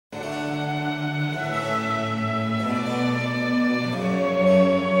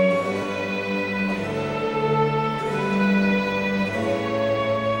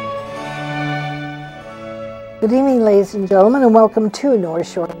Good evening, ladies and gentlemen, and welcome to North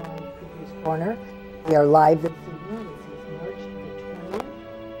Shore People's Corner. We are live this evening. This is March 20,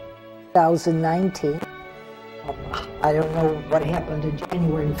 2019. I don't know what happened in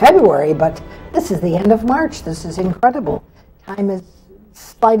January and February, but this is the end of March. This is incredible. Time is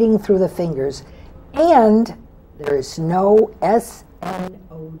sliding through the fingers. And there is no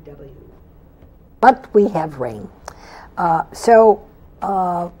S-N-O-W. But we have rain.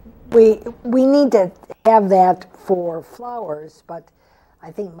 We need to have that for flowers, but I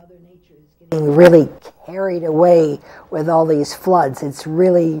think Mother Nature is getting really carried away with all these floods. It's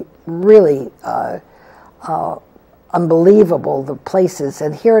really, really unbelievable, the places.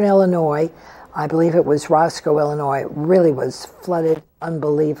 And here in Illinois, I believe it was Roscoe, Illinois, it really was flooded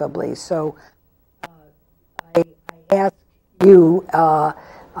unbelievably. So I ask you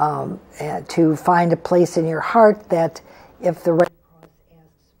to find a place in your heart that if the Red Cross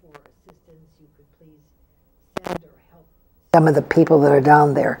asks for assistance, you could please send or help some of the people that are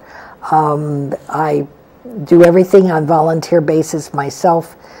down there. I do everything on volunteer basis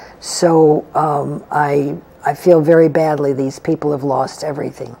myself, so I feel very badly. These people have lost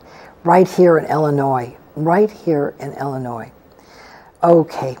everything right here in Illinois. Right here in Illinois.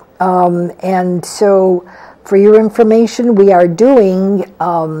 Okay, and so for your information, we are doing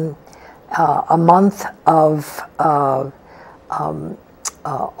a month of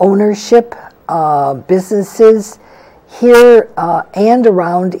ownership businesses here and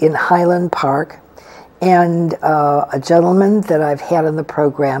around in Highland Park. And a gentleman that I've had on the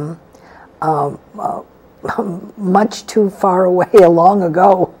program much too far away long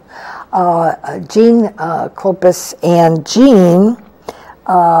ago, Eugene Klompus, and Gene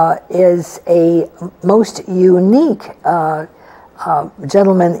is a most unique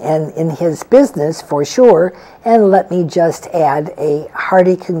gentleman in his business for sure. And let me just add a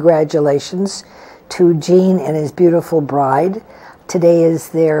hearty congratulations to Gene and his beautiful bride. Today is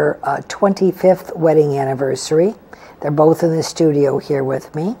their 25th wedding anniversary. They're both in the studio here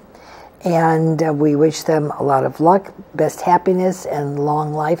with me. And we wish them a lot of luck, best happiness, and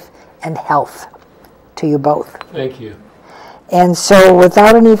long life and health to you both. Thank you. And so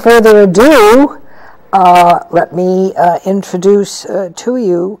without any further ado, let me introduce to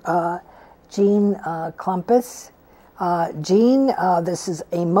you Gene Klompus. Gene, this is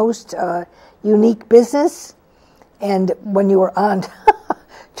a most unique business. And when you were on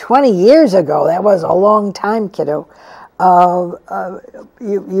 20 years ago, that was a long time, kiddo.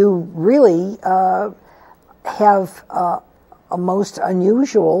 You really have a most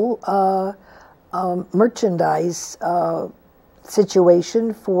unusual merchandise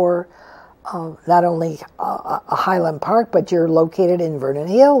situation for not only a Highland Park, but you're located in Vernon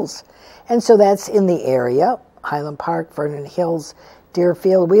Hills. And so that's in the area, Highland Park, Vernon Hills,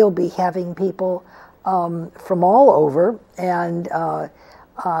 Deerfield. We'll be having people from all over. And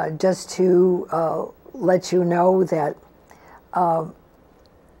just to let you know that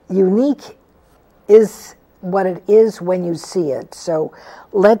unique is what it is when you see it. So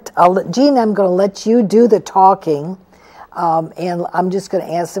Gene, I'm going to let you do the talking. And I'm just going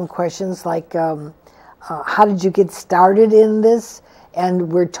to ask some questions like, how did you get started in this?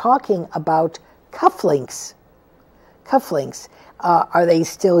 And we're talking about cufflinks. Cufflinks. Are they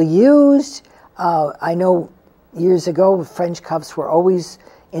still used? I know years ago French cuffs were always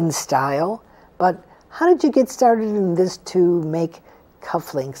in style, but how did you get started in this to make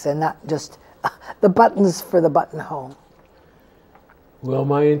cufflinks and not just the buttons for the buttonhole? Well,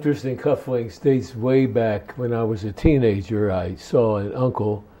 my interest in cufflinks dates way back when I was a teenager. I saw an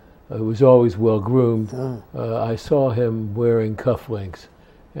uncle who was always well-groomed. I saw him wearing cufflinks,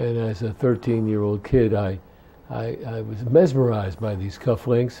 and as a 13-year-old kid, I was mesmerized by these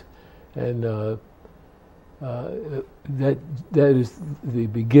cufflinks, and that is the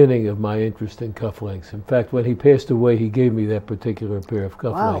beginning of my interest in cufflinks. In fact, when he passed away, he gave me that particular pair of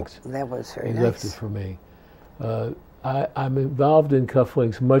cufflinks. Wow, that was very nice. He left it for me. I'm involved in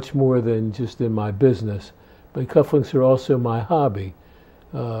cufflinks much more than just in my business, but cufflinks are also my hobby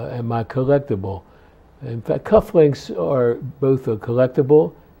and my collectible. In fact, cufflinks are both a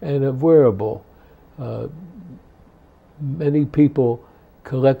collectible and a wearable. Many people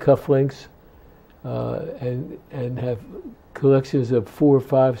collect cufflinks and have collections of 400,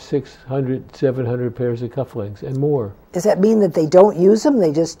 500, 600, 700 pairs of cufflinks and more. Does that mean that they don't use them?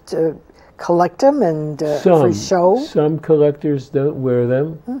 They just collect them and for show? Some collectors don't wear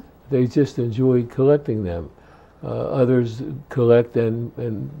them. They just enjoy collecting them. Others collect and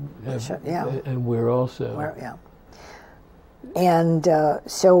wear also. And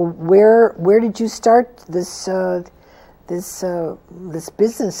so where did you start this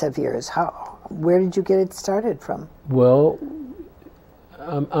business of yours? Where did you get it started from? Well,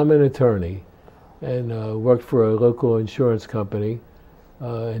 I'm an attorney and worked for a local insurance company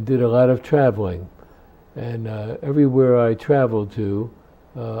and did a lot of traveling. And everywhere I traveled to,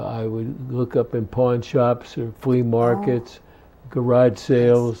 I would look up in pawn shops or flea markets, garage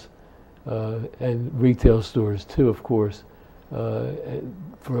sales, and retail stores too, of course,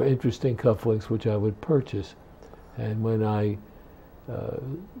 for interesting cufflinks which I would purchase. And when I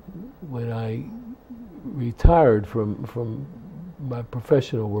retired from my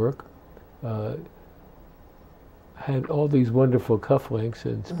professional work, had all these wonderful cufflinks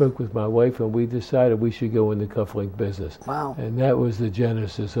and spoke with my wife, and we decided we should go in the cufflink business. Wow. And that was the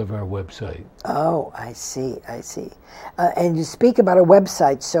genesis of our website. Oh, I see. And you speak about a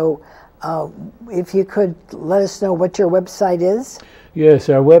website, so if you could let us know what your website is? Yes,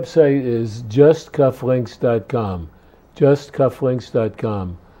 our website is justcufflinks.com.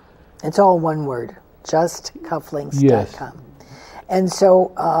 Justcufflinks.com. It's all one word, justcufflinks.com. Yes. And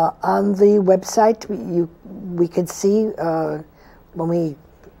so on the website, we could see when we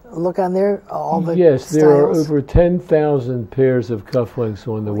look on there all the Yes, styles. there are over 10,000 pairs of cufflinks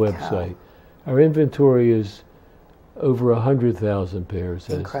on the website. Our inventory is over 100,000 pairs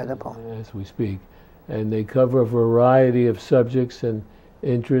as we speak. And they cover a variety of subjects and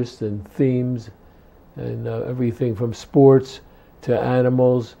interests and themes and everything from sports to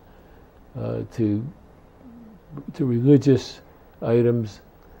animals to religious items.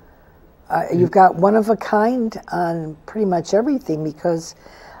 You've got one of a kind on pretty much everything because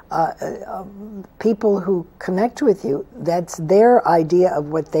people who connect with you, that's their idea of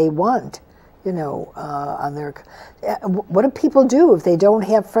what they want, on their... What do people do if they don't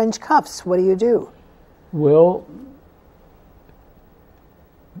have French cuffs? What do you do? Well,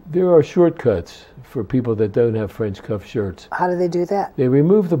 there are shortcuts for people that don't have French cuff shirts. How do they do that? They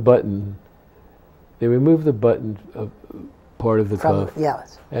remove the button. They remove the button part of the cuff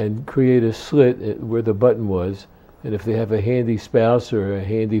and create a slit where the button was. And if they have a handy spouse or a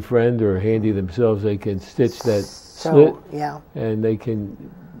handy friend or handy themselves, they can stitch that slit. And they can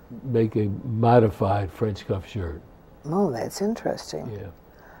make a modified French cuff shirt. Oh, that's interesting. Yeah.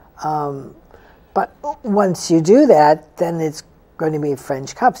 But once you do that, then it's going to be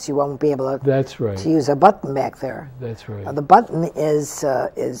French cuffs. You won't be able to. That's right. To use a button back there. That's right. The button is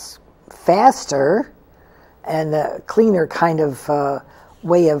faster and a cleaner kind of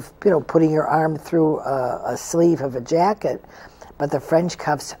way of putting your arm through a sleeve of a jacket, but the French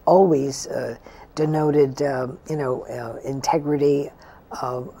cuffs always denoted integrity,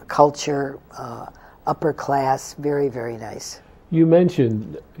 culture, upper class. Very, very nice. You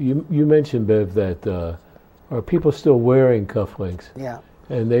mentioned Bev that are people still wearing cufflinks? Yeah.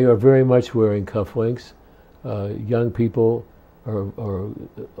 And they are very much wearing cufflinks. Young people are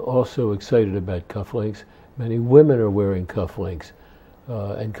also excited about cufflinks. Many women are wearing cufflinks.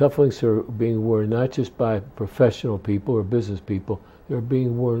 And cufflinks are being worn not just by professional people or business people, they're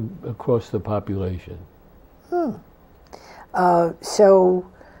being worn across the population. So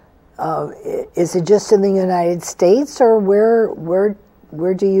is it just in the United States, or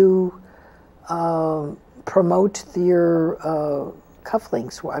where do you promote your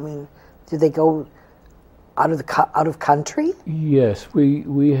cufflinks? I mean, do they go out of country? Yes,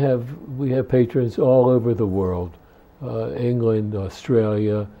 we have patrons all over the world. England,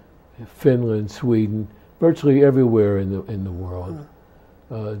 Australia, Finland, Sweden, virtually everywhere in the world.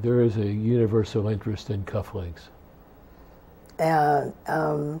 There is a universal interest in cufflinks. And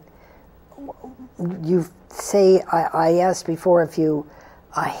you say, I asked before if you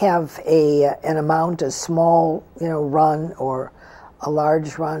have an amount, a small run or a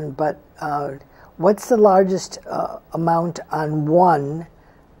large run, but what's the largest amount on one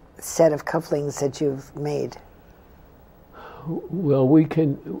set of cufflinks that you've made? Well,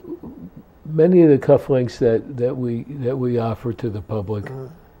 many of the cufflinks that we offer to the public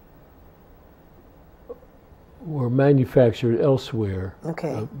were manufactured elsewhere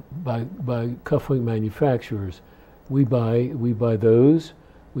by cufflink manufacturers. We buy those,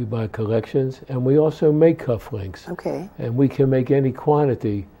 we buy collections, and we also make cufflinks. And we can make any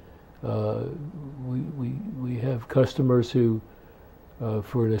quantity. We have customers who,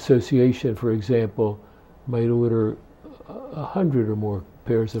 for an association, for example, might order 100 or more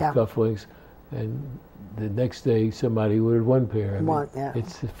pairs of cufflinks, and the next day somebody ordered one pair.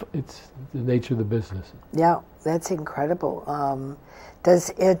 It's the nature of the business. Yeah, that's incredible.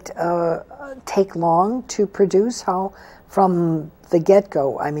 Does it take long to produce? How from the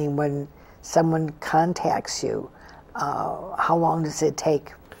get-go? I mean, when someone contacts you, how long does it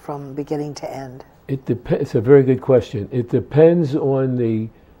take from beginning to end? It depends. It's a very good question. It depends on the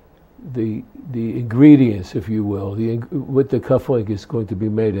the ingredients, if you will, what the cufflink is going to be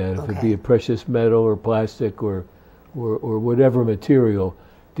made out of, it be a precious metal or plastic or whatever material,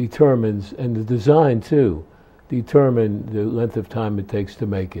 determines, and the design too, determine the length of time it takes to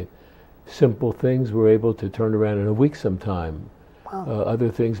make it. Simple things we're able to turn around in a week sometime. Wow. Other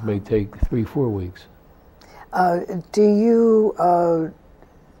things may take 3-4 weeks. Do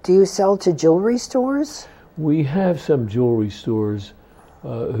you sell to jewelry stores? We have some jewelry stores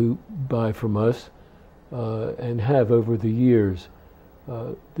who buy from us and have over the years.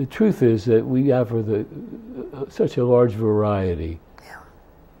 The truth is that we offer such a large variety.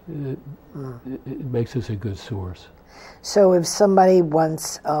 Yeah. It makes us a good source. So if somebody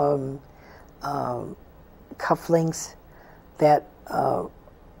wants cufflinks that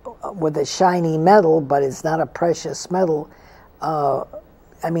with a shiny metal, but it's not a precious metal,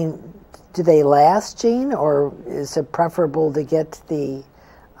 I mean, do they last, Gene, or is it preferable to get the,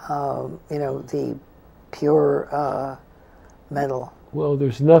 the pure metal? Well,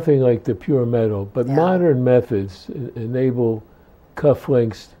 there's nothing like the pure metal, but modern methods enable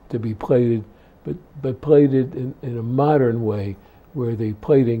cufflinks to be plated, but plated in a modern way where the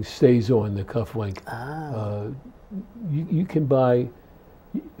plating stays on the cufflink. Ah. You can buy,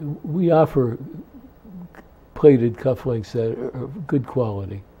 we offer plated cufflinks that are of good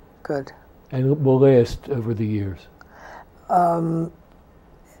quality. Good. And will last over the years. And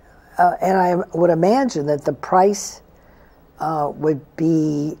I would imagine that the price would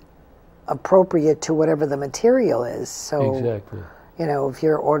be appropriate to whatever the material is. So, exactly. If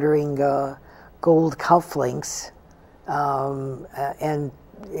you're ordering gold cufflinks, and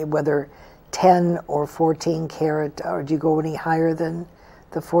whether 10 or 14 karat, or do you go any higher than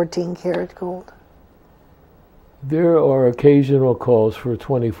the 14 karat gold? There are occasional calls for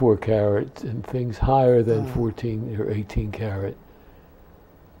 24 karat and things higher than 14 or 18 karat.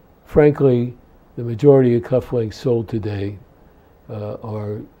 Frankly, the majority of cufflinks sold today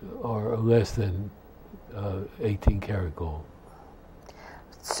are less than 18 karat gold.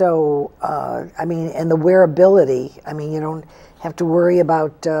 So, and the wearability, you don't have to worry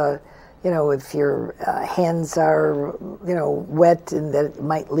about, if your hands are, wet and that it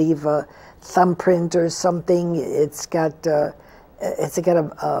might leave a thumbprint or something. It's got a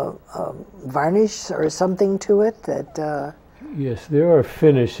varnish or something to it that... Yes, there are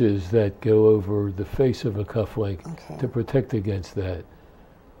finishes that go over the face of a cufflink to protect against that.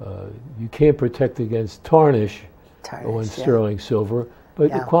 You can't protect against tarnish on sterling silver,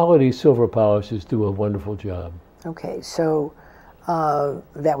 but the quality silver polishes do a wonderful job. Okay, so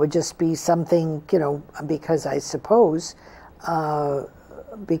that would just be something, because I suppose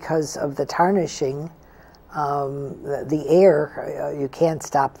because of the tarnishing, the air, you can't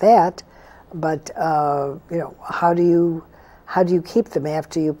stop that, but how do you keep them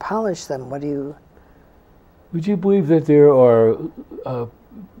after you polish them? Would you believe that there are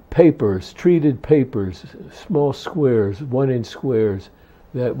papers, treated papers, small squares, 1-inch squares,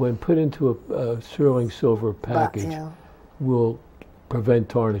 that when put into a sterling silver package will prevent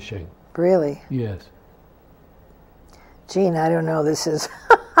tarnishing? Really? Yes. Gene, I don't know. This is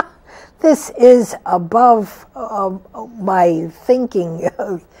this is above my thinking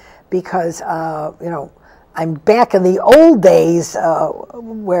because I'm back in the old days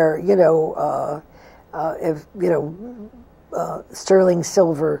where if sterling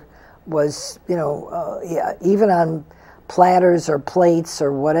silver was even on platters or plates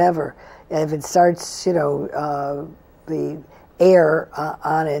or whatever, and if it starts the air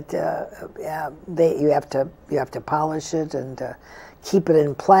on it, you have to polish it and keep it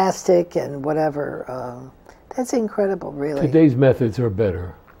in plastic and whatever. That's incredible, really. Today's methods are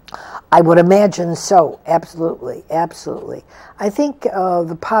better. I would imagine so. Absolutely, absolutely. I think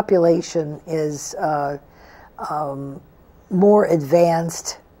the population is more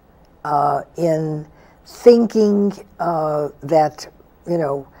advanced in thinking that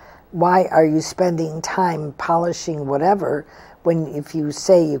why are you spending time polishing whatever when if you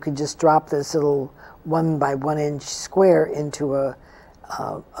say you could just drop this little 1 by 1 inch square into a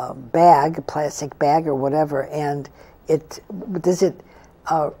bag, a plastic bag or whatever, and does it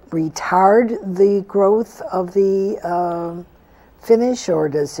retard the growth of the finish, or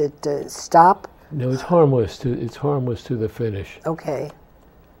does it stop? No, it's harmless to the finish. Okay.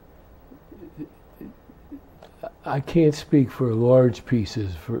 I can't speak for large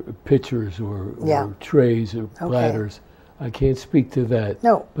pieces, for pitchers or trays or platters. I can't speak to that.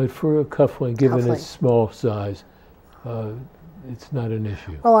 No. But for a cufflink, given its small size, it's not an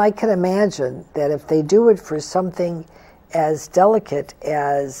issue. Well, I can imagine that if they do it for something as delicate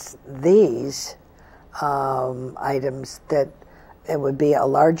as these items, that it would be a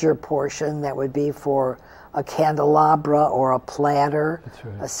larger portion that would be for a candelabra or a platter, That's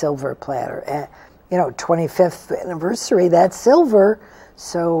right. a silver platter. And, 25th anniversary, that's silver.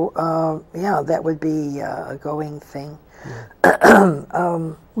 So, that would be a going thing.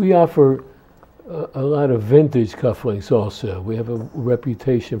 Yeah. We offer a lot of vintage cufflinks also. We have a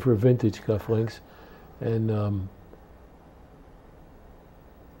reputation for vintage cufflinks. And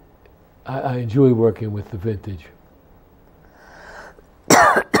I enjoy working with the vintage.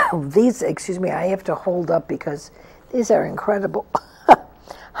 These, excuse me, I have to hold up because these are incredible.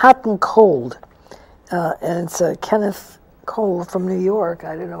 Hot and cold. And it's Kenneth Cole from New York.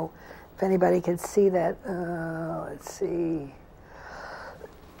 I don't know if anybody can see that. Let's see.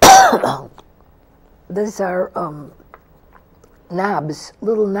 These are knobs,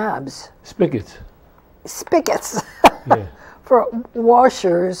 little knobs. Spigots. Yeah. For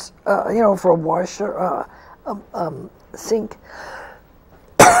washers, for a washer, sink.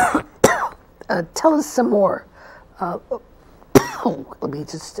 Tell us some more. Let me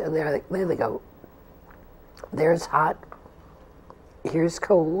just, there they go. There's hot. Here's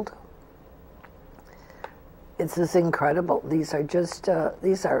cold. This is incredible. These are just,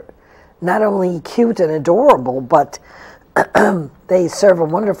 these are not only cute and adorable, but they serve a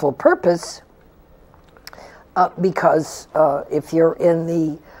wonderful purpose because if you're in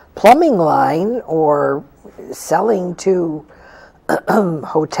the plumbing line or selling to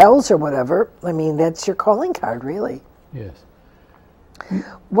hotels or whatever, I mean, that's your calling card, really. Yes.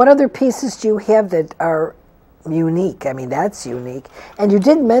 What other pieces do you have that are unique? I mean, that's unique. And you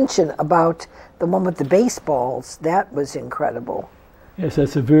did mention about the one with the baseballs. That was incredible. Yes,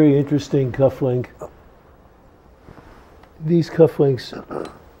 that's a very interesting cufflink. These cufflinks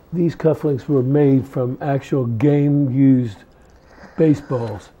were made from actual game-used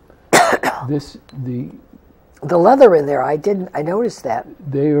baseballs. The leather in there, I noticed that.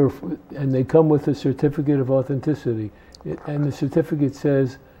 They come with a certificate of authenticity. And the certificate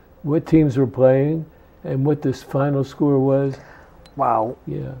says what teams were playing and what this final score was. Wow.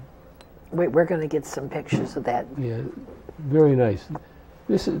 Yeah. Wait, we're going to get some pictures of that. Yeah, very nice.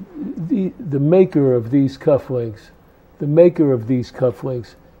 This is the maker of these cufflinks. The maker of these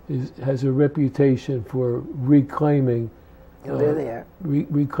cufflinks has a reputation for reclaiming. There they are.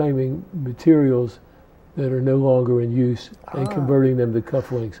 Reclaiming materials that are no longer in use and converting them to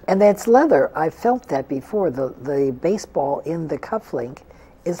cufflinks. And that's leather. I felt that before. The baseball in the cufflink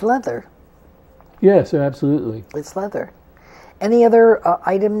is leather. Yes, absolutely. It's leather. Any other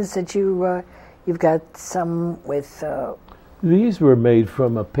items that you've got some with? These were made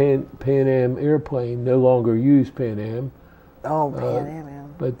from a Pan Am airplane, no longer used Pan Am. Oh, Pan Am. Yeah.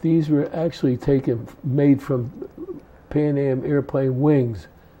 But these were actually made from Pan Am airplane wings,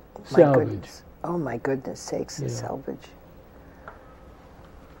 salvage. Oh my goodness sakes, the Yeah. salvage.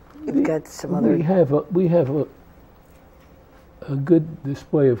 You've got some other. We have a good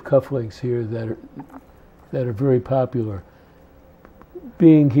display of cufflinks here that are very popular.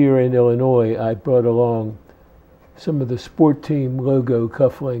 Being here in Illinois, I brought along some of the sport team logo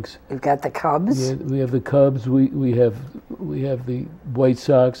cufflinks. You've got the Cubs. Yeah, we have the Cubs. We have the White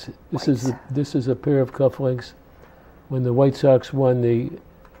Sox. This is a pair of cufflinks when the White Sox won the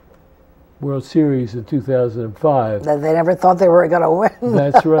World Series in 2005. That they never thought they were going to win.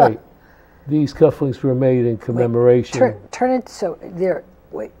 That's right. These cufflinks were made in commemoration. Wait, turn it so there.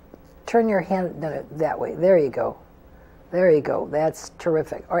 Wait, turn your hand that way. There you go. There you go. That's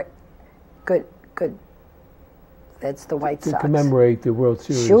terrific. All right, good. That's the White Sox. To commemorate the World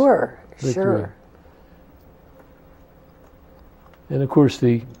Series. Sure. And of course,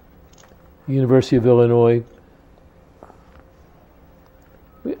 the University of Illinois.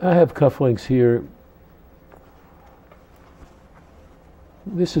 I have cufflinks here.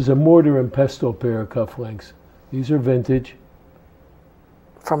 This is a mortar and pestle pair of cufflinks. These are vintage.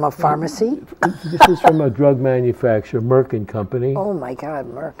 From a pharmacy? This is from a drug manufacturer, Merck and Company. Oh my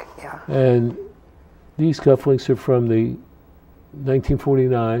God, Merck, yeah. And these cufflinks are from the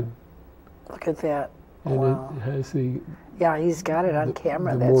 1949. Look at that. And wow. it has the... Yeah, he's got it on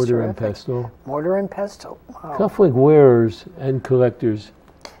camera. The That's mortar terrific. and pestle. Mortar and pestle. Wow. Cufflink wearers and collectors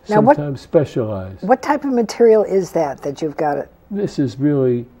now sometimes specialize. What type of material is that you've got it? This is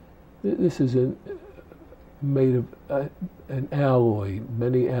made of an alloy.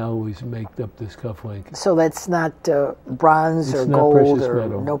 Many alloys make up this cufflink. So that's not bronze or not gold precious or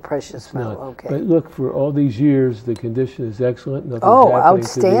metal. no precious It's metal. not. Okay. But look, for all these years, the condition is excellent. Nothing's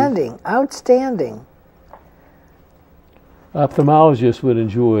outstanding! Outstanding. Ophthalmologists would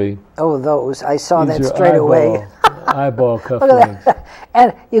enjoy. Oh, those! I saw These that are straight away. eyeball Look at cufflinks. that.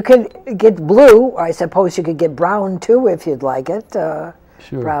 And you could get blue, or I suppose you could get brown too if you'd like it.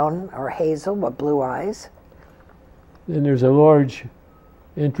 Sure. Brown or hazel with blue eyes. And there's a large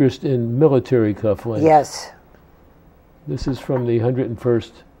interest in military cufflinks. Yes. This is from the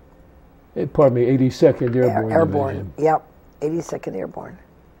 101st, 82nd Airborne Airborne. Division. Yep. 82nd Airborne.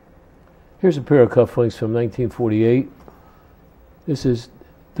 Here's a pair of cufflinks from 1948. This is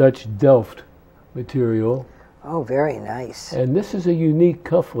Dutch Delft material. Oh, very nice. And this is a unique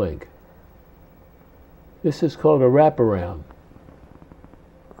cufflink. This is called a wraparound.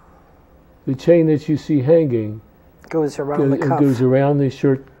 The chain that you see hanging Goes around the cuff. goes around the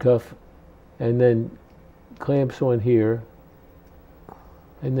shirt cuff and then clamps on here,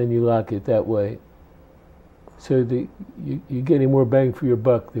 and then you lock it that way. So you're getting more bang for your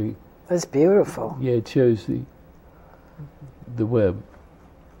buck. That's beautiful. Yeah, it shows the web.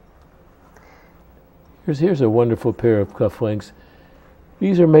 Here's a wonderful pair of cufflinks.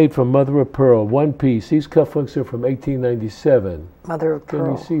 These are made from mother of pearl, one piece. These cufflinks are from 1897. Mother of pearl.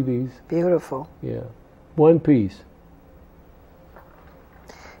 Can you see these? Beautiful. Yeah, one piece.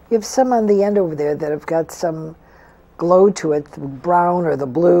 You have some on the end over there that have got some glow to it, the brown or the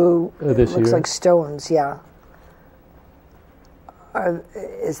blue. Oh, this it looks here? like stones, yeah.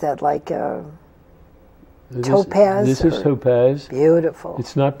 Is that like topaz? This is topaz. Beautiful.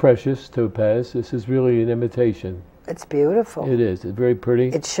 It's not precious topaz. This is really an imitation. It's beautiful. It is. It's very pretty.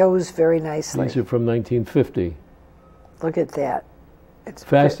 It shows very nicely. These are from 1950. Look at that. It's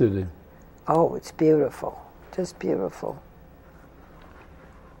Faceted. Oh, it's beautiful. Just beautiful.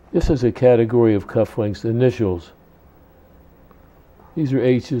 This is a category of cufflinks, initials. These are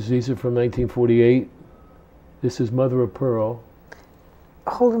H's. These are from 1948. This is mother of pearl.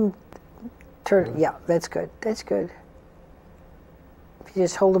 Hold them. Turn. Yeah, that's good. That's good. If you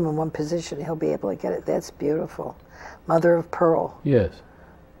just hold him in one position, he'll be able to get it. That's beautiful. Mother of pearl. Yes.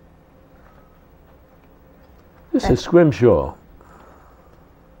 This is scrimshaw.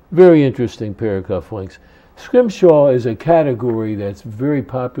 Very interesting pair of cufflinks. Scrimshaw is a category that's very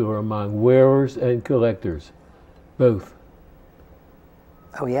popular among wearers and collectors, both.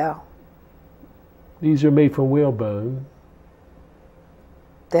 Oh, yeah. These are made from whalebone.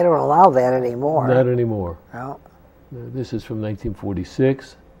 They don't allow that anymore. Not anymore. No. This is from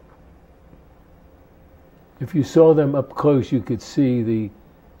 1946. If you saw them up close, you could see the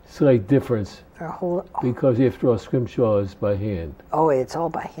slight difference because after all, scrimshaw is by hand. Oh, it's all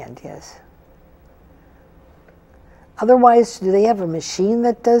by hand, yes. Otherwise, do they have a machine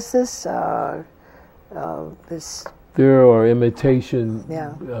that does this? There are imitation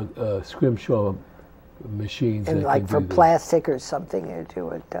scrimshaw machines. And like for plastic or something, you do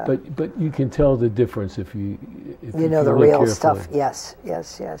it. But you can tell the difference if you know the real stuff. Yes,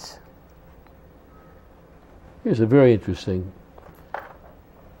 yes, yes. Here's a very interesting.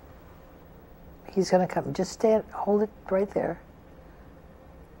 He's going to come. Just stand, hold it right there.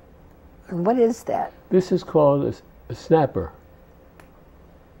 And what is that? This is called a snapper.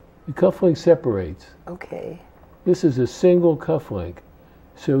 The cufflink separates. Okay. This is a single cufflink.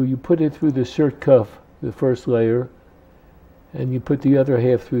 So you put it through the shirt cuff, the first layer, and you put the other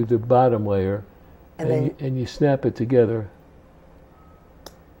half through the bottom layer, and you snap it together.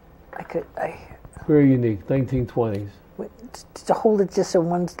 Very unique, 1920s. To hold it just in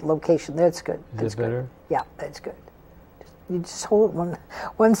one location, that's good. Is that better? Yeah, that's good. You just hold it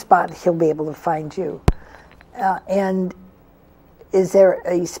one spot, he'll be able to find you. And is there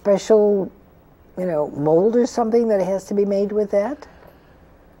a special, mold or something that has to be made with that?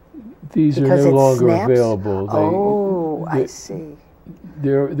 These are no longer available. I see.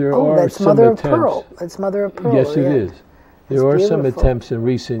 There are that's some mother attempts. Of pearl. It's mother of pearl. Yes, it is. There are some attempts in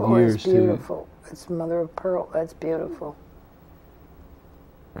recent years it's beautiful. It's mother of pearl. That's beautiful.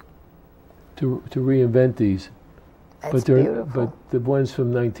 To reinvent these. That's beautiful. But the ones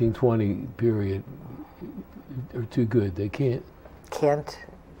from 1920 period are too good. They can't.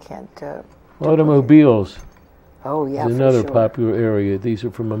 Automobiles. Oh, yeah, is another popular area. These are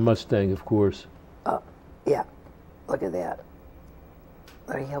from a Mustang, of course. Yeah. Look at that.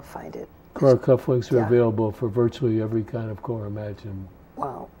 There, he'll find it. Car cufflinks are available for virtually every kind of car imaginable.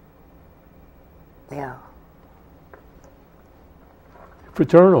 Wow. Yeah.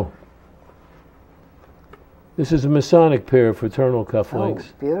 Fraternal. This is a Masonic pair of fraternal cufflinks.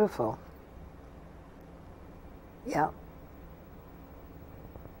 Oh, beautiful. Yeah.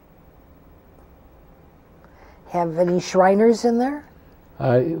 Have any Shriners in there?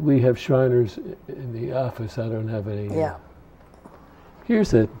 We have Shriners in the office. I don't have any. Yeah.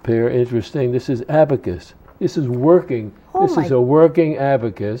 Here's a pair, interesting. This is abacus. This is working. Oh, this is a working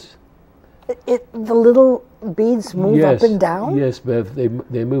abacus. The little beads move up and down? Yes, Bev,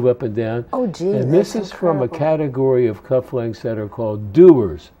 they move up and down. Oh, gee, and this is from a category of cufflinks that are called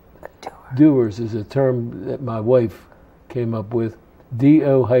doers. Doers is a term that my wife came up with,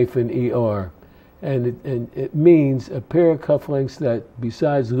 D-O-hyphen-E-R. And it means a pair of cufflinks that,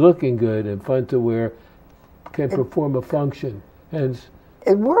 besides looking good and fun to wear, can perform a function. Hence,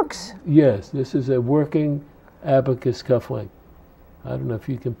 it works. Yes, this is a working abacus cufflink. I don't know if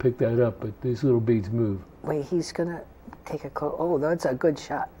you can pick that up, but these little beads move. Wait, he's going to take a close. Oh, that's a good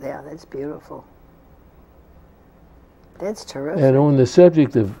shot. Yeah, that's beautiful. That's terrific. And on the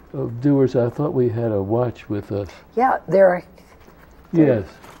subject of doers, I thought we had a watch with us. Yeah, they're yes.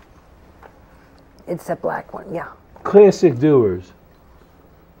 It's a black one, yeah. Classic doers.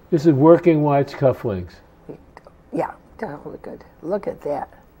 This is working watch cufflinks. Yeah, they're really good. Look at that.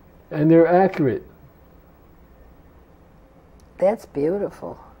 And they're accurate. That's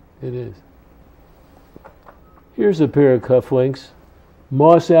beautiful. It is. Here's a pair of cufflinks.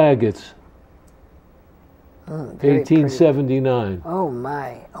 Moss agates. 1879. Pretty. Oh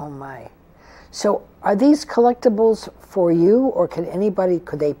my, oh my. So are these collectibles for you, or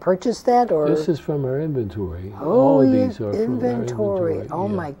could they purchase that? Or this is from our inventory. Oh, all of these are inventory. from our inventory. Oh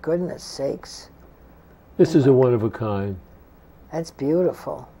my goodness sakes. This is a one of a kind. That's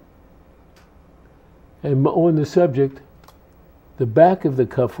beautiful. And on the subject, the back of the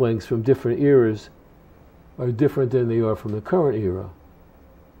cufflinks from different eras are different than they are from the current era.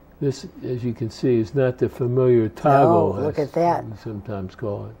 This, as you can see, is not the familiar toggle. No, look at that. We sometimes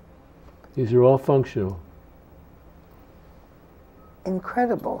call it. These are all functional.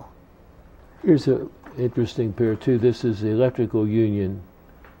 Incredible. Here's an interesting pair too. This is the Electrical Union,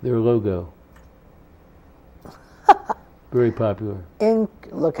 their logo. Very popular.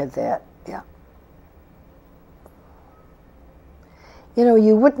 Look at that, yeah. You know,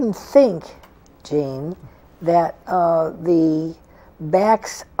 you wouldn't think, Gene, that the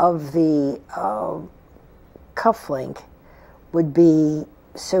backs of the cufflink would be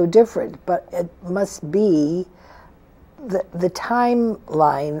so different, but it must be the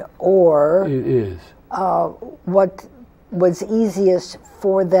timeline, or it is what was easiest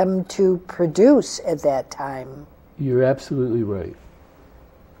for them to produce at that time. You're absolutely right.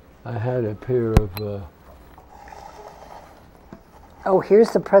 I had a pair of oh,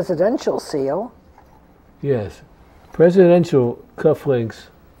 here's the presidential seal. yes, presidential cufflinks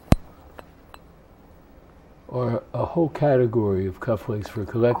are a whole category of cufflinks for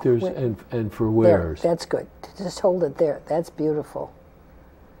collectors and for wearers. There, that's good. Just hold it there. That's beautiful.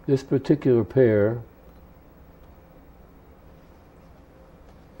 This particular pair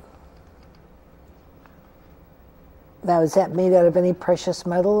now, is that made out of any precious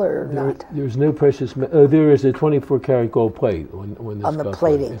metal or not? There's no precious metal. There is a 24-karat gold plate on this on the cufflink.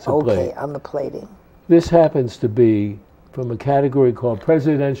 plating. It's a Okay, plate. on the plating. This happens to be from a category called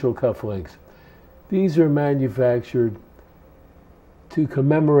presidential cufflinks. These are manufactured to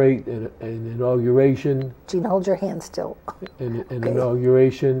commemorate an inauguration. Gene, hold your hand still. An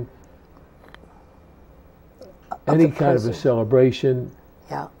inauguration, any kind of a celebration.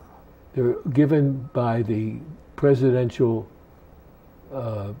 Yeah. They're given by the presidential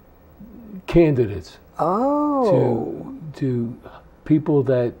candidates. Oh. To people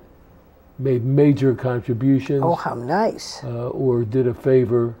that made major contributions. Oh, how nice. Or did a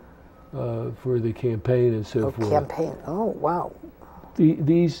favor for the campaign and so forth. Campaign. Oh, wow.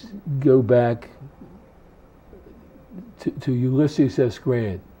 These go back to Ulysses S.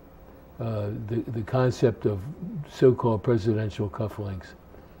 Grant, the concept of so-called presidential cufflinks.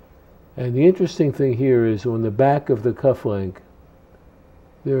 And the interesting thing here is on the back of the cufflink,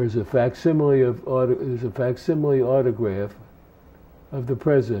 there is a facsimile autograph of the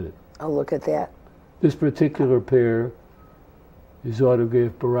president. Oh, look at that. This particular pair is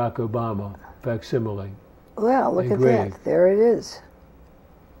autographed Barack Obama, facsimile. Well, look at that. There it is.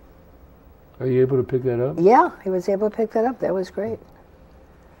 Are you able to pick that up? Yeah, he was able to pick that up. That was great.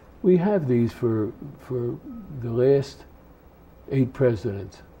 We have these for the last 8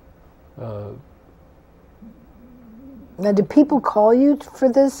 presidents. Now, do people call you for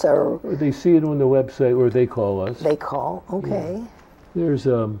this, or they see it on the website, or they call us? They call. Okay. Yeah.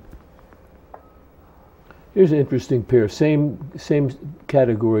 Here's an interesting pair. Same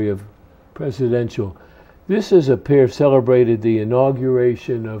category of presidential. This is a pair celebrated the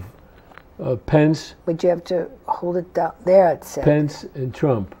inauguration of Pence. But you have to hold it down. There it says. Pence and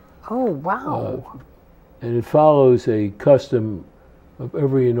Trump. Oh, wow. And it follows a custom of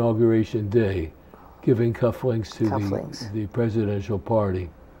every inauguration day, giving cufflinks to the presidential party.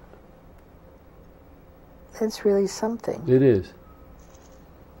 That's really something. It is.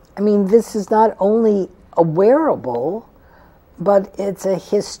 I mean, this is not only a wearable, but it's a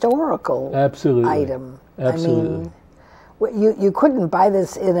historical item. Absolutely. I mean, you couldn't buy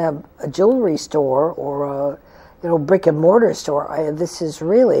this in a jewelry store or a brick and mortar store. This is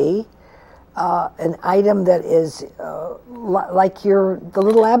really an item that is like the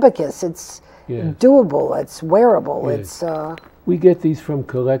little abacus. It's doable. It's wearable. It's we get these from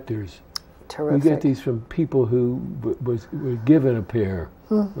collectors. Terrific. We get these from people who were given a pair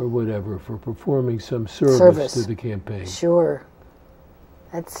or whatever for performing some service to the campaign. Sure.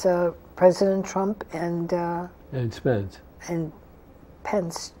 That's President Trump and Spence. And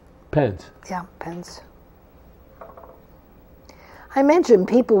Pence. Pence. Yeah, Pence. I imagine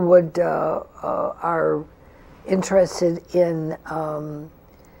people are interested in,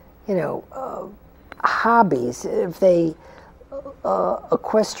 hobbies. If they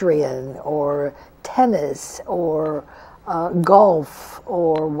equestrian or tennis or golf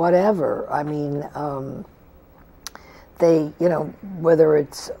or whatever. I mean, they, whether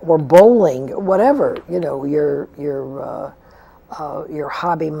it's or bowling, whatever, your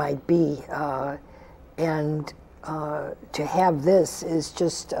hobby might be, and to have this is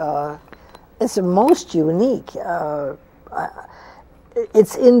just it's most unique.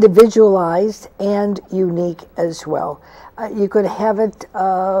 It's individualized and unique as well. You could have it,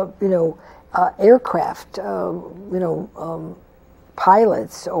 aircraft,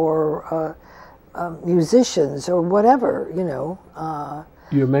 pilots or musicians or whatever,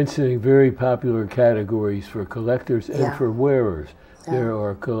 You're mentioning very popular categories for collectors and for wearers. Yeah. There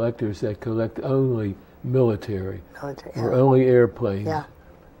are collectors that collect only military or only airplanes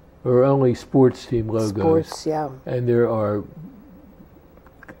or only sports team logos. And there are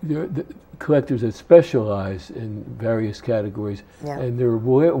the collectors that specialize in various categories, and there are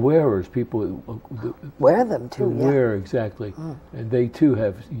wearers, people who wear them too. Wear exactly, and they too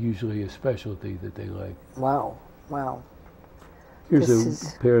have usually a specialty that they like. Wow. Here's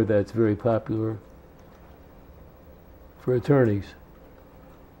a pair that's very popular for attorneys.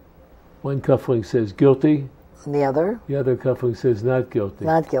 One cufflink says guilty. And the other? The other cufflink says not guilty.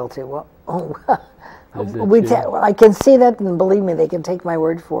 Not guilty. Well, I can see that, and believe me, they can take my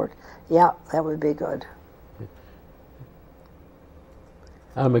word for it. Yeah, that would be good.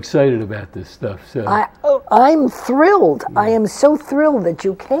 I'm excited about this stuff. So I'm thrilled. I am so thrilled that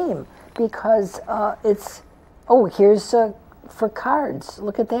you came because it's. Oh, here's for cards.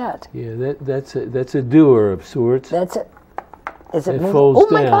 Look at that. Yeah, that's a doer of sorts. That's it. Is it movable? Oh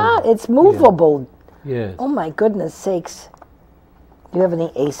my God! It's movable. Yeah. Oh my goodness sakes! Do you have any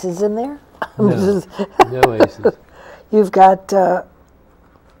aces in there? No, no aces. You've got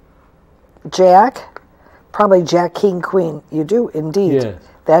Jack, probably Jack, King, Queen. You do indeed. Yes.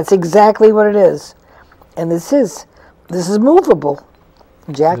 That's exactly what it is, and this is movable.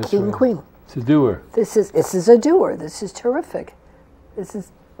 Jack, That's King, right. Queen. It's a doer. This is a doer. This is terrific. This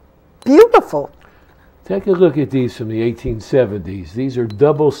is beautiful. Take a look at these from the 1870s. These are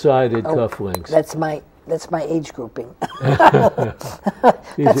double-sided cufflinks. That's my age grouping. That's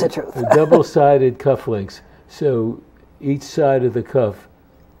the truth. Double-sided cufflinks. So each side of the cuff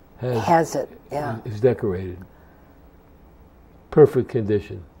has it. Yeah. Is decorated. Perfect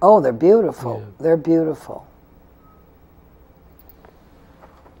condition. Oh, they're beautiful. Yeah. They're beautiful.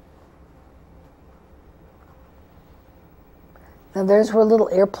 Now there's where little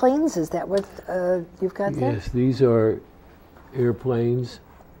airplanes. Is that what you've got there? Yes, these are airplanes.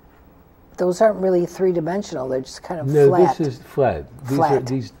 Those aren't really three-dimensional. They're just kind of flat. No, this is flat.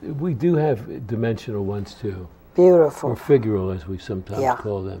 Flat. We do have dimensional ones too. Beautiful. Or figural, as we sometimes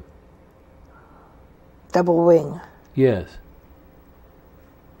call them. Double wing. Yes.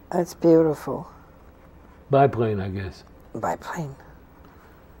 That's beautiful. Biplane, I guess. Biplane.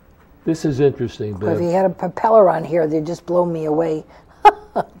 This is interesting. But if you had a propeller on here, they'd just blow me away.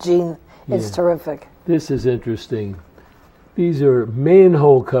 Gene, it's terrific. This is interesting. These are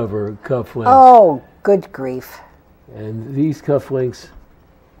manhole cover cufflinks. Oh, good grief. And these cufflinks,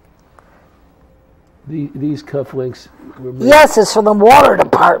 these cufflinks were made. Yes, it's from the water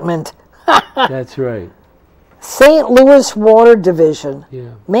department. That's right. St. Louis Water Division.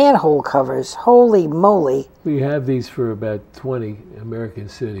 Yeah. Manhole covers. Holy moly. We have these for about 20 American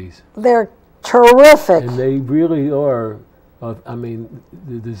cities. They're terrific. And they really are, I mean,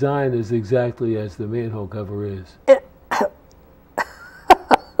 the design is exactly as the manhole cover is.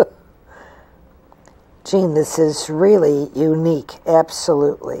 Gene, this is really unique.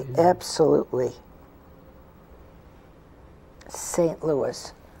 Absolutely. Yeah. Absolutely. St.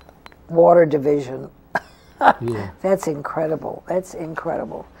 Louis Water Division. Yeah. That's incredible. That's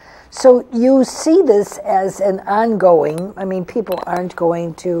incredible. So you see this as an ongoing, I mean, people aren't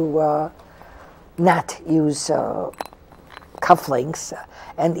going to not use cufflinks.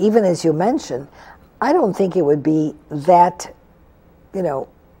 And even as you mentioned, I don't think it would be that,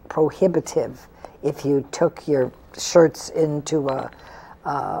 prohibitive if you took your shirts into a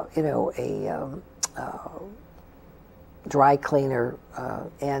dry cleaner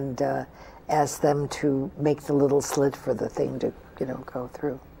and asked them to make the little slit for the thing to, go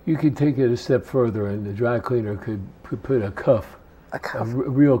through. You could take it a step further, and the dry cleaner could put a cuff, a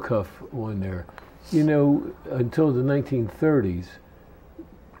real cuff on there. Until the 1930s,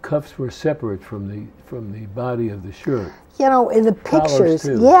 cuffs were separate from the body of the shirt. In the pictures,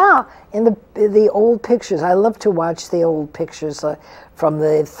 in the old pictures, I love to watch the old pictures from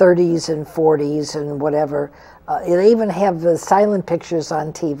the 30s and 40s and whatever. They even have the silent pictures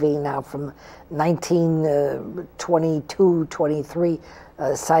on TV now from 1922, 23,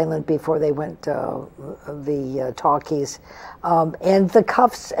 silent before they went the talkies. And the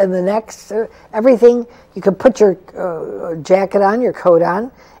cuffs and the necks, everything, you could put your jacket on, your coat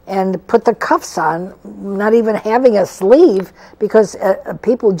on, and put the cuffs on, not even having a sleeve, because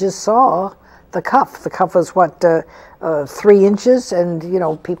people just saw the cuff. The cuff was, 3 inches, and,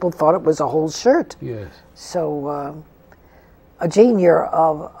 people thought it was a whole shirt. Yes. So, Eugene, you're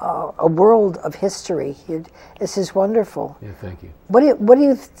a world of history. This is wonderful. Yeah, thank you. What do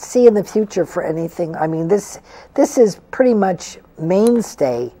you see in the future for anything? I mean, this is pretty much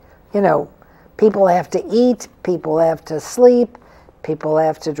mainstay. People have to eat, people have to sleep, people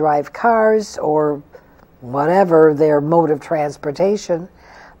have to drive cars or whatever their mode of transportation.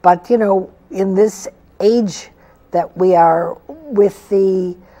 But, in this age that we are with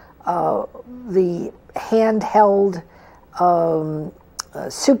the handheld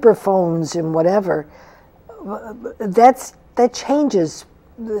superphones and whatever, that changes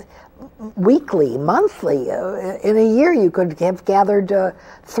weekly, monthly. In a year, you could have gathered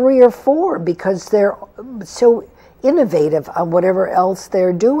 3 or 4 because they're so innovative on whatever else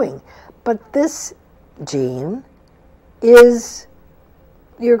they're doing. But this, Gene,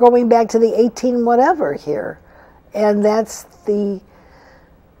 you're going back to the 18 whatever here, and that's the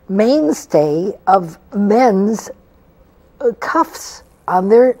mainstay of men's cuffs on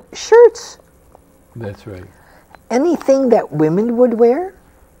their shirts. That's right. Anything that women would wear?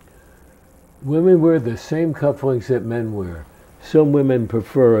 Women wear the same cufflinks that men wear. Some women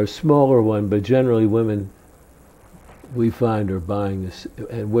prefer a smaller one, but generally women, we find, are buying this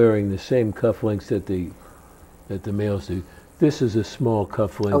and wearing the same cufflinks that the males do. This is a small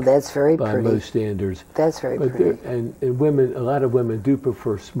cufflink. Oh, that's very by pretty. most standards. That's very pretty. And women, a lot of women do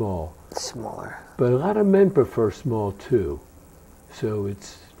prefer small. Smaller. But a lot of men prefer small too. So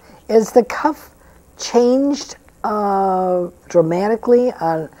it's... Is the cuff changed dramatically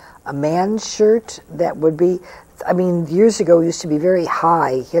on a man's shirt? That would be, years ago it used to be very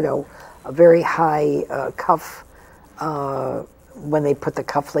high, a very high cuff. When they put the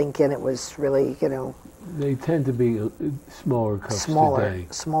cufflink in, it was really, They tend to be smaller cuffs today.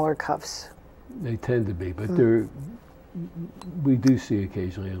 Smaller cuffs. They tend to be, but we do see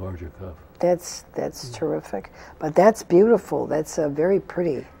occasionally a larger cuff. That's terrific. But that's beautiful. That's very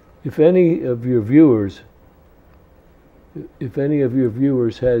pretty. If any of your viewers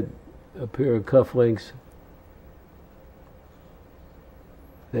had a pair of cufflinks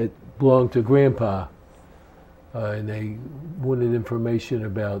that belonged to Grandpa, and they wanted information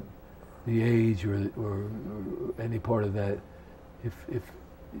about the age or any part of that, if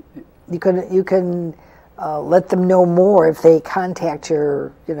you can let them know more if they contact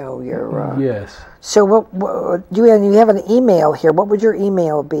your yes. So what you have an email here? What would your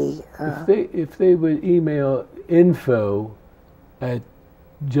email be? If they would email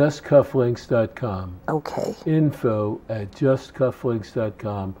info@justcufflinks.com. Okay.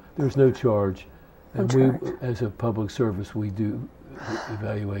 info@justcufflinks.com. There's no charge. And we, as a public service, we do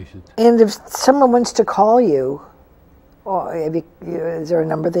evaluations. And if someone wants to call you, is there a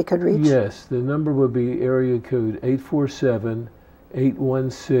number they could reach? Yes, the number would be area code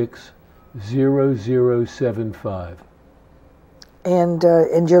 847-816-0075. And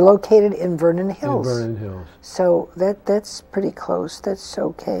you're located in Vernon Hills. In Vernon Hills. So that's pretty close. That's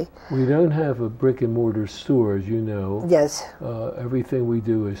okay. We don't have a brick and mortar store, as you know. Yes. Everything we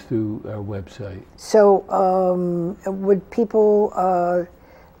do is through our website. So would people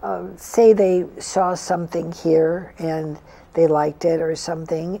say they saw something here and they liked it or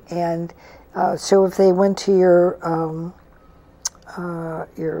something, and so if they went to your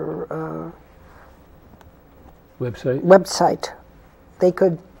website, they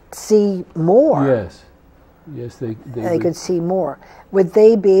could see more. Yes, they could see more. Would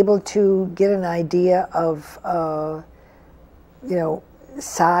they be able to get an idea of,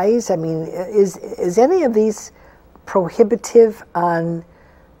 size? I mean, is any of these prohibitive on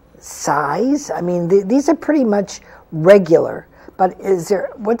size? I mean, these are pretty much regular, but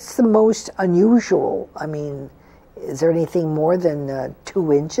what's the most unusual? I mean, is there anything more than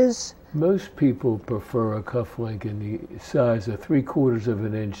 2 inches? Most people prefer a cufflink in the size of 3/4 of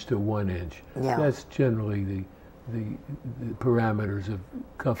an inch to 1 inch. Yeah. That's generally the parameters of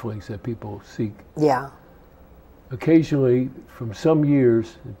cufflinks that people seek. Yeah. Occasionally, from some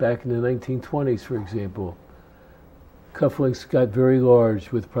years, back in the 1920s, for example, cufflinks got very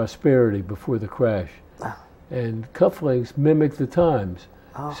large with prosperity before the crash. Oh. And cufflinks mimic the times.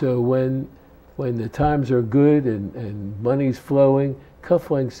 Oh. So when the times are good and money's flowing,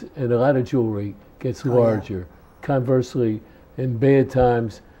 cufflinks and a lot of jewelry gets larger. Yeah. Conversely, in bad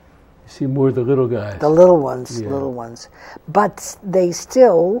times, you see more of the little guys. The little ones, Yeah. little ones. But they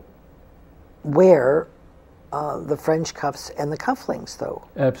still wear the French cuffs and the cufflinks, though.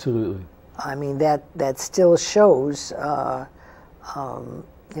 Absolutely. I mean, that still shows,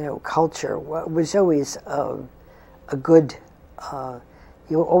 culture. It was always a good,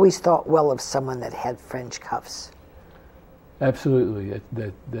 you always thought well of someone that had French cuffs. Absolutely.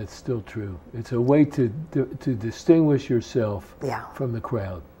 That's still true. It's a way to distinguish yourself Yeah. from the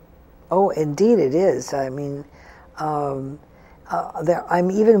crowd. Oh, indeed it is. I mean, I'm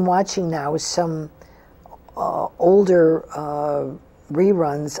even watching now some older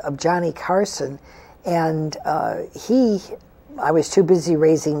reruns of Johnny Carson, and I was too busy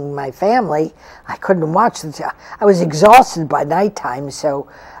raising my family. I couldn't watch them. I was exhausted by nighttime, so,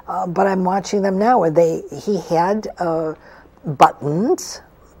 but I'm watching them now, and he had button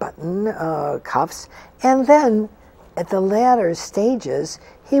cuffs, and then at the latter stages,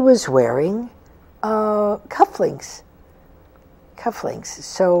 he was wearing cufflinks.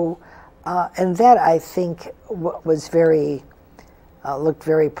 So, and that I think was looked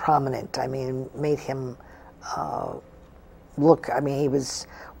very prominent. I mean, made him look. I mean, he was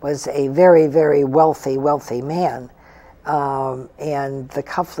a very, very wealthy man, and the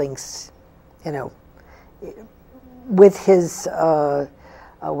cufflinks, with his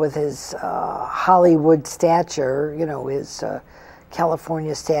Hollywood stature, his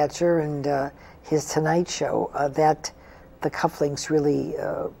California stature, and his Tonight Show, that the cufflinks really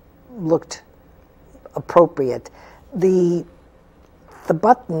looked appropriate. The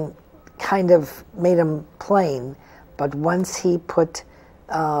button kind of made him plain, but once he put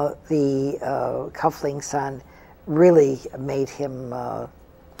the cufflinks on, really made him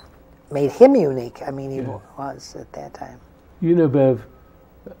unique. I mean, he was at that time. Bev,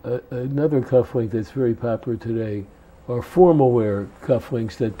 another cufflink that's very popular today are formal wear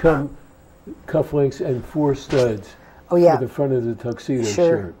cufflinks that come cufflinks and 4 studs for the front of the tuxedo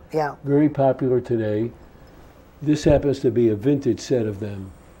shirt. Yeah. Very popular today. This happens to be a vintage set of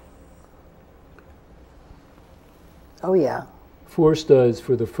them. Oh, yeah. 4 studs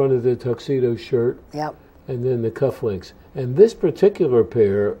for the front of the tuxedo shirt. Yep. And then the cufflinks. And this particular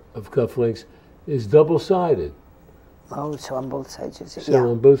pair of cufflinks is double-sided. Oh, so on both sides. So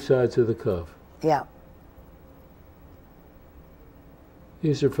on both sides of the cuff. Yeah.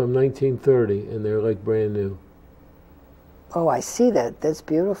 These are from 1930, and they're like brand new. Oh, I see that. That's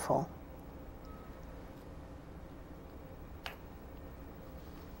beautiful.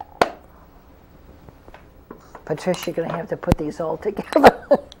 Patricia, you're going to have to put these all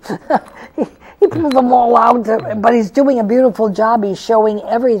together. He pulled them all out, but he's doing a beautiful job. He's showing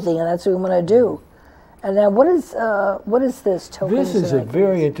everything, and that's what we want to do. And now, what is this token? This is a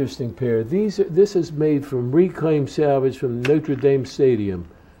very interesting pair. This is made from reclaimed salvage from Notre Dame Stadium.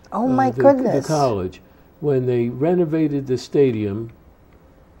 Oh my goodness! The college, when they renovated the stadium,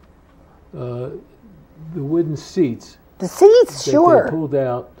 the wooden seats. The seats, sure. They pulled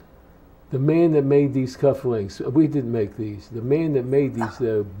out. The man that made these cufflinks, we didn't make these. The man that made these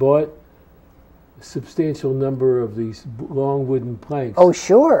bought a substantial number of these long wooden planks. Oh,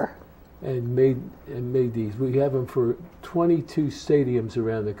 sure. And made these. We have them for 22 stadiums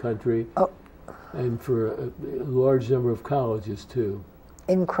around the country, and for a large number of colleges too.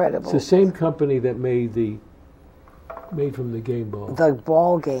 Incredible. It's the same company that made from the game ball. The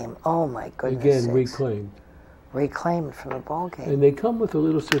ball game. Oh my goodness. Again, sakes. reclaimed. Reclaimed from the ball game. And they come with a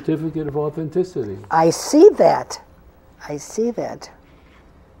little certificate of authenticity. I see that.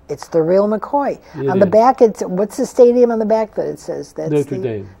 It's the real McCoy. On the back, what's the stadium on the back that it says? That's Notre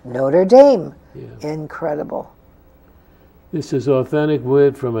Dame. Notre Dame. Yeah. Incredible. This is authentic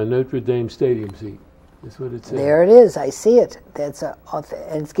wood from a Notre Dame stadium seat. That's what it says. There it is. I see it. And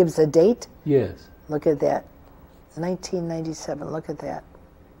it gives a date? Yes. Look at that. 1997. Look at that.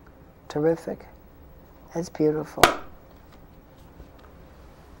 Terrific. That's beautiful.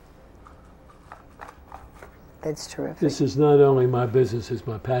 That's terrific. This is not only my business, it's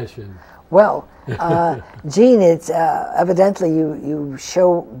my passion. Well, Gene, it's evidently you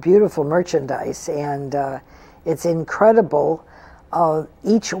show beautiful merchandise, and it's incredible.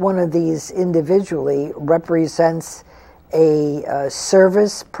 Each one of these individually represents a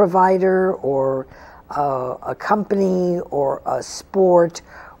service provider or a company or a sport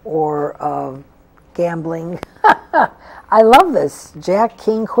or gambling. I love this. Jack,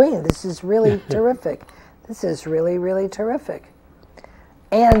 King, Queen. This is really terrific. This is really, really terrific.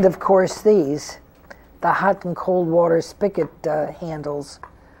 And, of course, these, the hot and cold water spigot handles.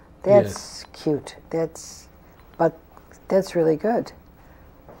 That's cute. But that's really good.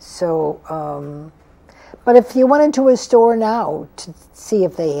 So, but if you went into a store now to see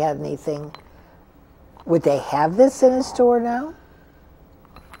if they had anything, would they have this in a store now?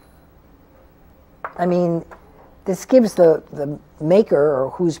 I mean, this gives the maker or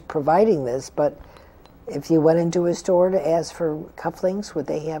who's providing this, but if you went into a store to ask for cufflinks, would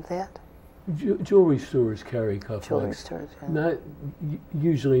they have that? Jewelry stores carry cufflinks. Jewelry stores, yeah. Not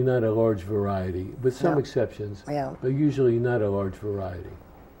usually not a large variety, with some exceptions. Yeah. But usually not a large variety.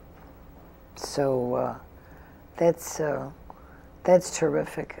 So that's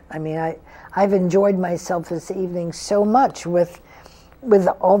terrific. I mean, I've enjoyed myself this evening so much with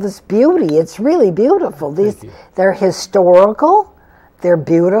all this beauty. It's really beautiful. They're historical, they're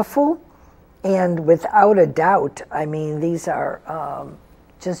beautiful, and without a doubt, I mean, these are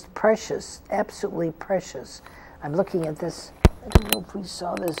just precious, absolutely precious. I'm looking at this. I don't know if we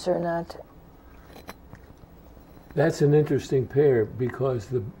saw this or not. That's an interesting pair because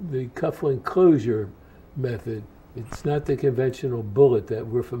the cufflink closure method, it's not the conventional bullet that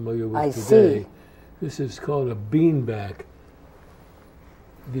we're familiar with today. See. This is called a beanback.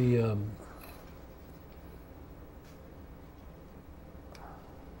 The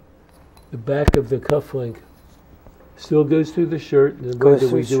back of the cufflink still goes through the shirt, and the way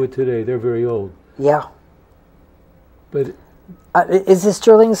that we do it today, they're very old. Yeah. But is this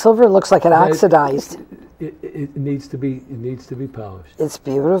sterling silver? It looks like it oxidized. It needs to be polished. It's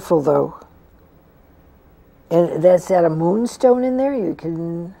beautiful though. And that's a moonstone in there. You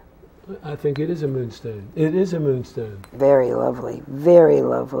can. I think it is a moonstone. It is a moonstone. Very lovely. Very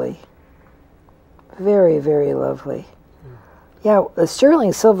lovely. Very, very lovely. Yeah, the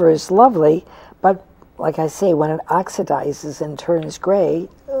sterling silver is lovely, but like I say, when it oxidizes and turns gray,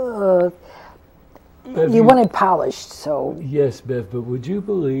 you want it polished. So yes, Bev, but would you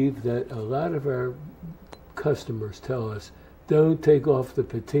believe that a lot of our customers tell us, don't take off the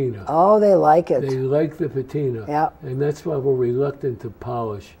patina. Oh, they like it. They like the patina. Yeah. And that's why we're reluctant to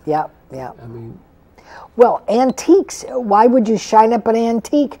polish. Yeah, yeah. I mean, well, antiques, why would you shine up an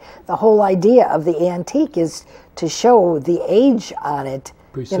antique? The whole idea of the antique is to show the age on it.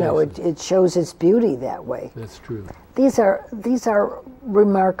 Precisely. You know, it shows its beauty that way. That's true. These are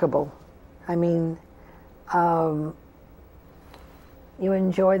remarkable. I mean, you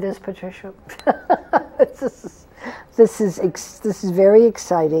enjoy this, Patricia? This is very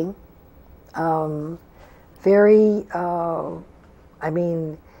exciting. Very, I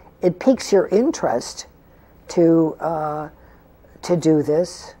mean, it piques your interest to do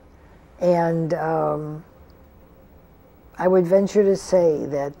this, and I would venture to say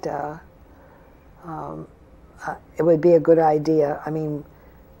that it would be a good idea. I mean,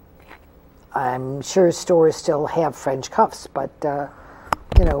 I'm sure stores still have French cuffs, but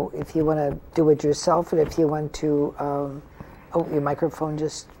you know, if you want to do it yourself, and if you want to, oh, your microphone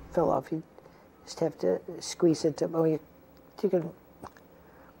just fell off. You just have to squeeze it. You can.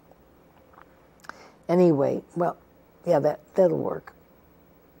 Anyway, well, yeah, that'll work.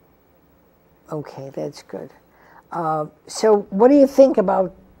 Okay, that's good. So, what do you think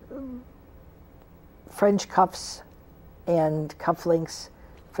about French cuffs and cufflinks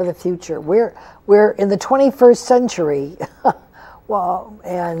for the future? We're in the 21st century. Well,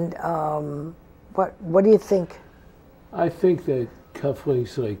 and what do you think? I think that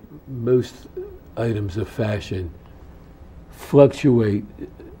cufflinks, like most items of fashion, fluctuate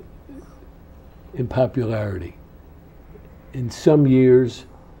in popularity. In some years,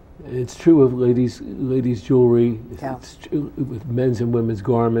 it's true of ladies' jewelry. Yeah. It's true with men's and women's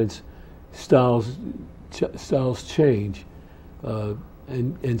garments. Styles change,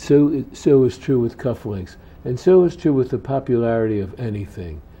 and so is true with cufflinks. And so is true with the popularity of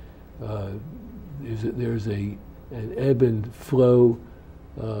anything. There's an ebb and flow,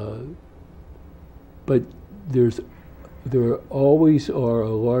 but there always are a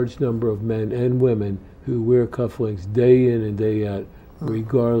large number of men and women who wear cufflinks day in and day out,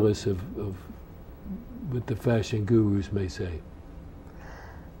 regardless of what the fashion gurus may say.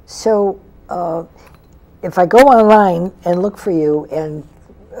 So, if I go online and look for you and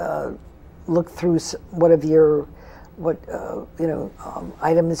look through what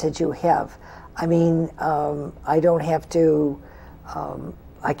items that you have, I mean, I don't have to.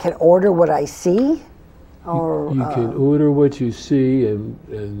 I can order what I see, or you can order what you see, and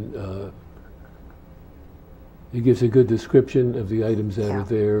it gives a good description of the items that are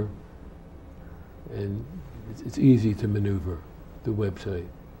there, and it's easy to maneuver the website.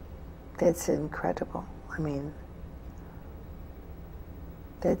 That's incredible. I mean,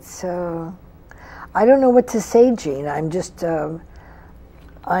 that's. I don't know what to say, Gene. I'm just.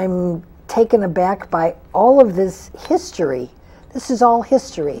 I'm taken aback by all of this history. This is all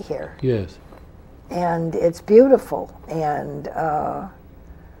history here. Yes. And it's beautiful, and I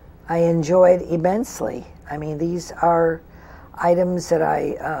enjoyed immensely. I mean, these are items that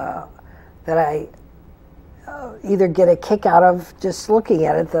I either get a kick out of just looking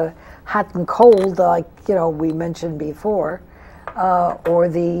at it, the hot and cold, like we mentioned before, or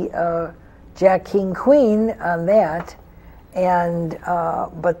the Jack King Queen on that, and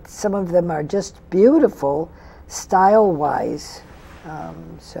but some of them are just beautiful, style-wise.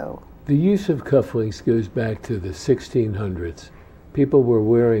 So the use of cufflinks goes back to the 1600s. People were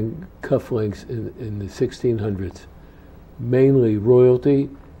wearing cufflinks in the 1600s. Mainly royalty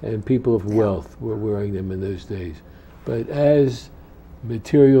and people of wealth were wearing them in those days. But as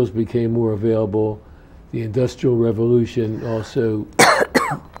materials became more available, the Industrial Revolution also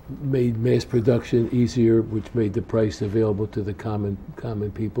made mass production easier, which made the price available to the common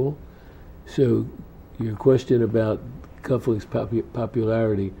people. So your question about cufflinks'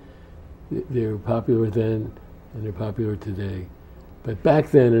 popularity, they're popular then and they're popular today. But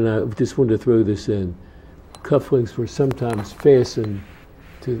back then, and I just wanted to throw this in, cufflinks were sometimes fastened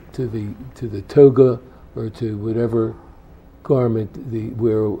to the toga or to whatever garment the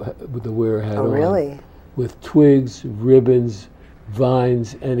wearer had on. Really? With twigs, ribbons,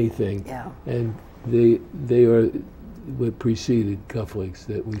 vines, anything. Yeah. And they are what preceded cufflinks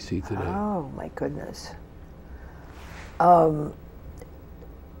that we see today. Oh my goodness.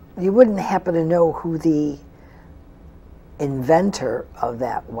 You wouldn't happen to know who the inventor of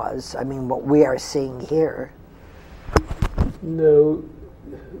that was? I mean, what we are seeing here. No.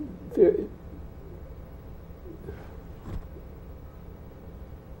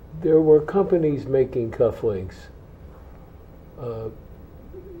 There were companies making cufflinks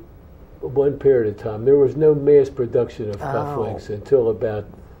one period of time. There was no mass production of cufflinks until about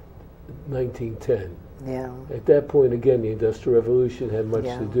 1910. Yeah. At that point, again, the Industrial Revolution had much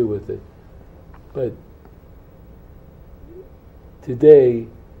to do with it. But today,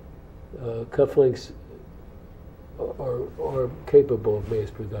 cufflinks are capable of mass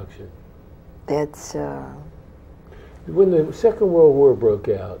production. That's... When the Second World War broke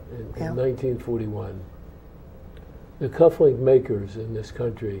out in 1941, the cufflink makers in this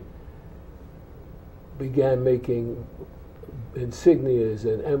country began making insignias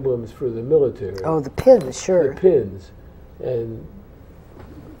and emblems for the military. Oh, the pins, sure. The pins. And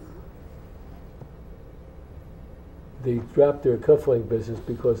they dropped their cufflink business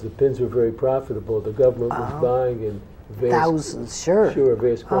because the pins were very profitable. The government was buying in thousands,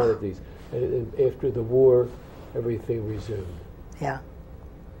 vast quantities. And after the war, everything resumed. Yeah.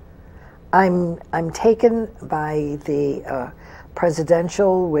 I'm taken by the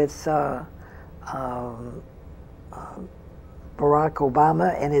presidential with Barack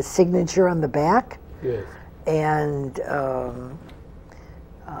Obama and his signature on the back. Yes. And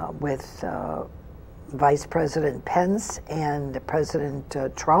with Vice President Pence and President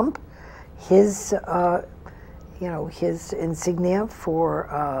Trump, his his insignia for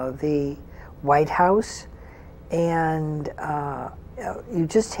the White House, and you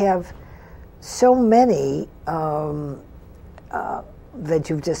just have so many that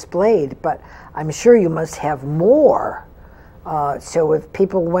you've displayed, but I'm sure you must have more. So if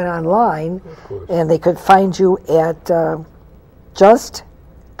people went online and they could find you at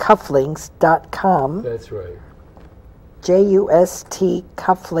justcufflinks.com. That's right. JUST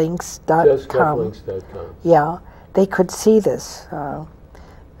cufflinks.com. JustCufflinks.com. Yeah, they could see this.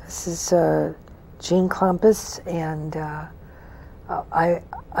 This is Gene Klompus, and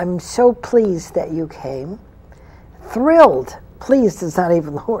I'm so pleased that you came. Thrilled. Pleased is not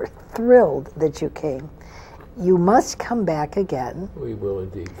even the word. Thrilled that you came. You must come back again. We will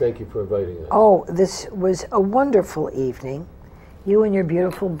indeed. Thank you for inviting us. Oh, this was a wonderful evening. You and your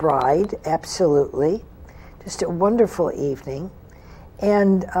beautiful bride, absolutely. Just a wonderful evening.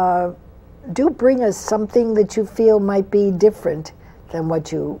 And do bring us something that you feel might be different than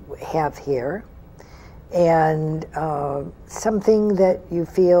what you have here. And something that you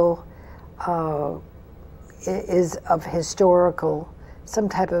feel is of historical, some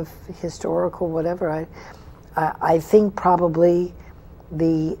type of historical whatever. I think probably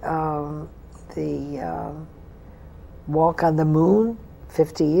the walk on the moon,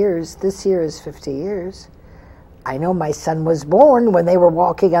 50 years. This year is 50 years. I know my son was born when they were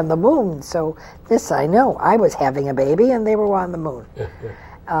walking on the moon, so this I know. I was having a baby and they were on the moon.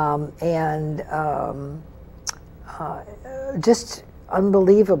 Just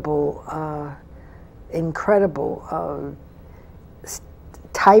unbelievable, incredible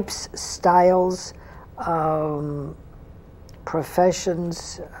types, styles,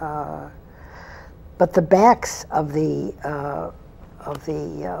 professions, but the backs of the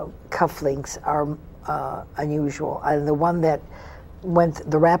cufflinks are unusual. And the one that went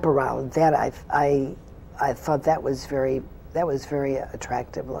the wraparound, that I thought that was very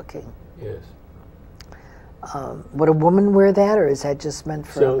attractive looking. Yes. Would a woman wear that, or is that just meant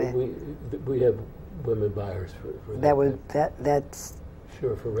for a man? We have women buyers for that. That's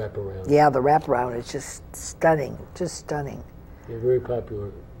sure, for wraparound. Yeah, the wraparound is just stunning, just stunning. Yeah, very popular,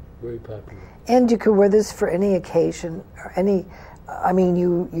 very popular. And you could wear this for any occasion, or any. I mean,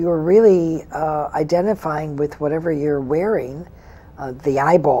 you're really identifying with whatever you're wearing. The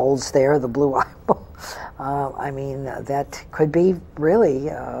eyeballs there, the blue eyeball. I mean, that could be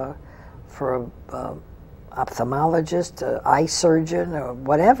really for a ophthalmologist, eye surgeon, or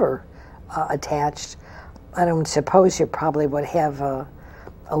whatever attached. I don't suppose you probably would have a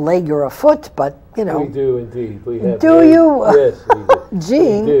leg or a foot, but you know. We do indeed. We have. Do legs. you? Yes, we do.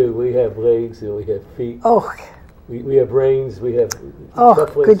 Gene. We do. We have legs and we have feet. Oh. We have reins. We have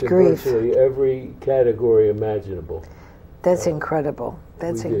cufflinks good in grief. Virtually every category imaginable. That's incredible.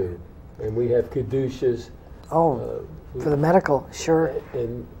 That's we do. And we have caduceus. Oh, for the medical, sure.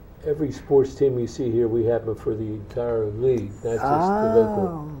 And every sports team you see here, we have them for the entire league, not just the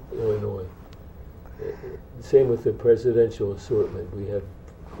local Illinois. Same with the presidential assortment. We have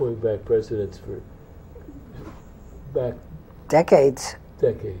going back presidents for decades.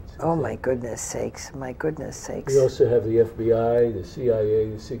 Decades. Oh, my goodness sakes. My goodness sakes. We also have the FBI, the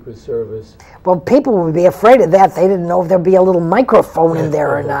CIA, the Secret Service. Well, people would be afraid of that. They didn't know if there'd be a little microphone in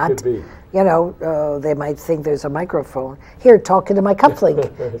there or not. Could be. You know, they might think there's a microphone. Here, talking to my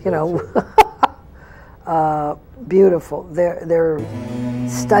cufflink. You know. Beautiful. They're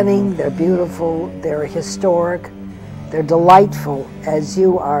stunning. They're beautiful. They're historic. They're delightful, as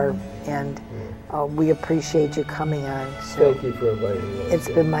you are. And we appreciate you coming on. So thank you for inviting me. It's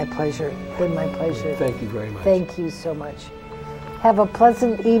been my pleasure. Been my pleasure. Thank you very much. Thank you so much. Have a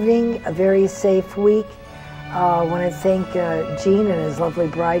pleasant evening, a very safe week. I want to thank Gene and his lovely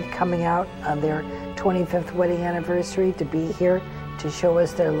bride coming out on their 25th wedding anniversary to be here to show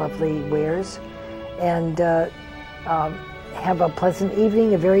us their lovely wares. And have a pleasant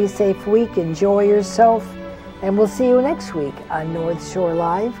evening, a very safe week. Enjoy yourself. And we'll see you next week on North Shore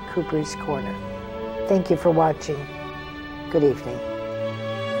Live, Cooper's Corner. Thank you for watching. Good evening.